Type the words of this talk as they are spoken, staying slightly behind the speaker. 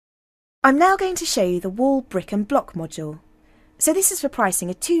I'm now going to show you the wall, brick and block module. So this is for pricing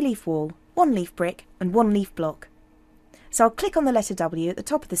a 2-leaf wall, 1-leaf brick and 1-leaf block. So I'll click on the letter W at the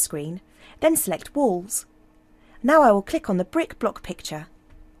top of the screen, then select Walls. Now I will click on the brick block picture.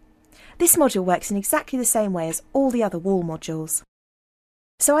 This module works in exactly the same way as all the other wall modules.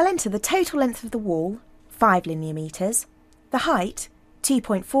 So I'll enter the total length of the wall, 5 linear metres, the height,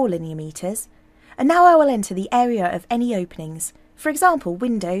 2.4 linear metres, and now I will enter the area of any openings, for example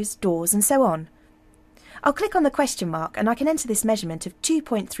windows, doors and so on. I'll click on the question mark and I can enter this measurement of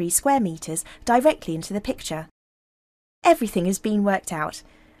 2.3 square metres directly into the picture. Everything has been worked out.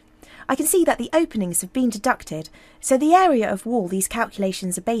 I can see that the openings have been deducted, so the area of wall these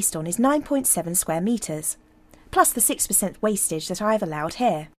calculations are based on is 9.7 square metres, plus the 6% wastage that I have allowed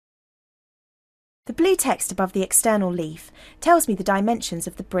here. The blue text above the external leaf tells me the dimensions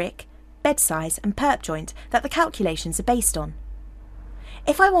of the brick, bed size and perp joint that the calculations are based on.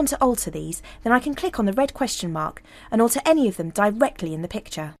 If I want to alter these, then I can click on the red question mark and alter any of them directly in the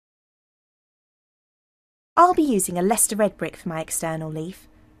picture. I'll be using a Leicester red brick for my external leaf,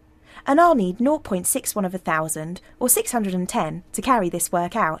 and I'll need 0.61 of 1,000 or 610 to carry this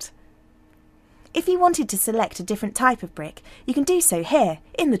work out. If you wanted to select a different type of brick, you can do so here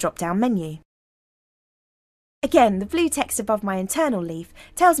in the drop-down menu. Again, the blue text above my internal leaf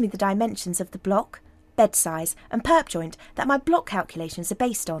tells me the dimensions of the block, bed size and perp joint that my block calculations are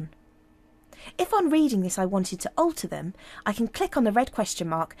based on. If on reading this I wanted to alter them, I can click on the red question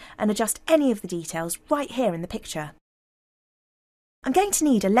mark and adjust any of the details right here in the picture. I'm going to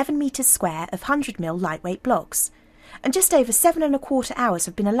need 11 metres square of 100mm lightweight blocks, and just over 7¼ hours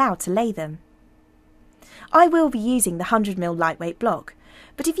have been allowed to lay them. I will be using the 100mm lightweight block,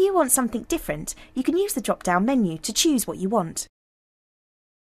 but if you want something different, you can use the drop-down menu to choose what you want.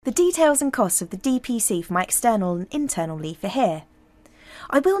 The details and costs of the DPC for my external and internal leaf are here.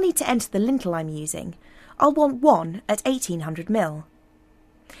 I will need to enter the lintel I'm using. I'll want one at 1800mm.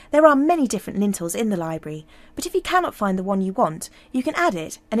 There are many different lintels in the library, but if you cannot find the one you want, you can add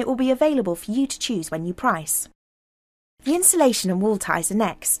it and it will be available for you to choose when you price. The insulation and wall ties are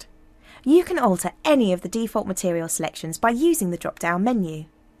next. You can alter any of the default material selections by using the drop-down menu.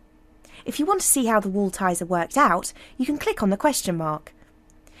 If you want to see how the wall ties are worked out, you can click on the question mark.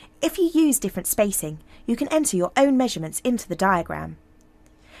 If you use different spacing, you can enter your own measurements into the diagram.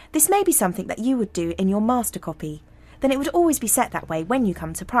 This may be something that you would do in your master copy, then it would always be set that way when you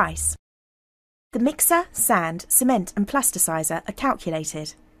come to price. The mixer, sand, cement and plasticizer are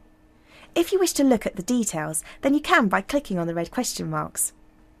calculated. If you wish to look at the details, then you can by clicking on the red question marks.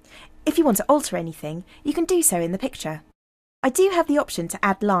 If you want to alter anything, you can do so in the picture. I do have the option to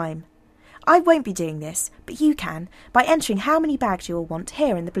add lime. I won't be doing this, but you can, by entering how many bags you will want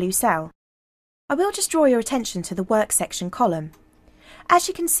here in the blue cell. I will just draw your attention to the work section column. As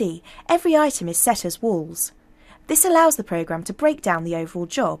you can see, every item is set as walls. This allows the programme to break down the overall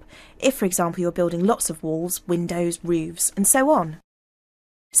job, if for example you're building lots of walls, windows, roofs and so on.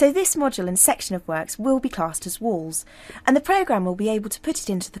 So this module and section of works will be classed as walls, and the programme will be able to put it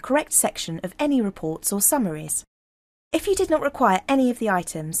into the correct section of any reports or summaries. If you did not require any of the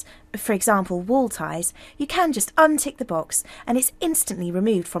items, for example wall ties, you can just untick the box and it's instantly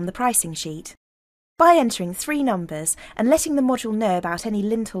removed from the pricing sheet. By entering 3 numbers and letting the module know about any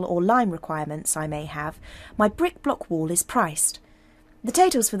lintel or lime requirements I may have, my brick block wall is priced. The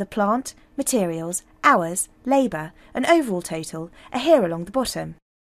totals for the plant, materials, hours, labour and overall total are here along the bottom.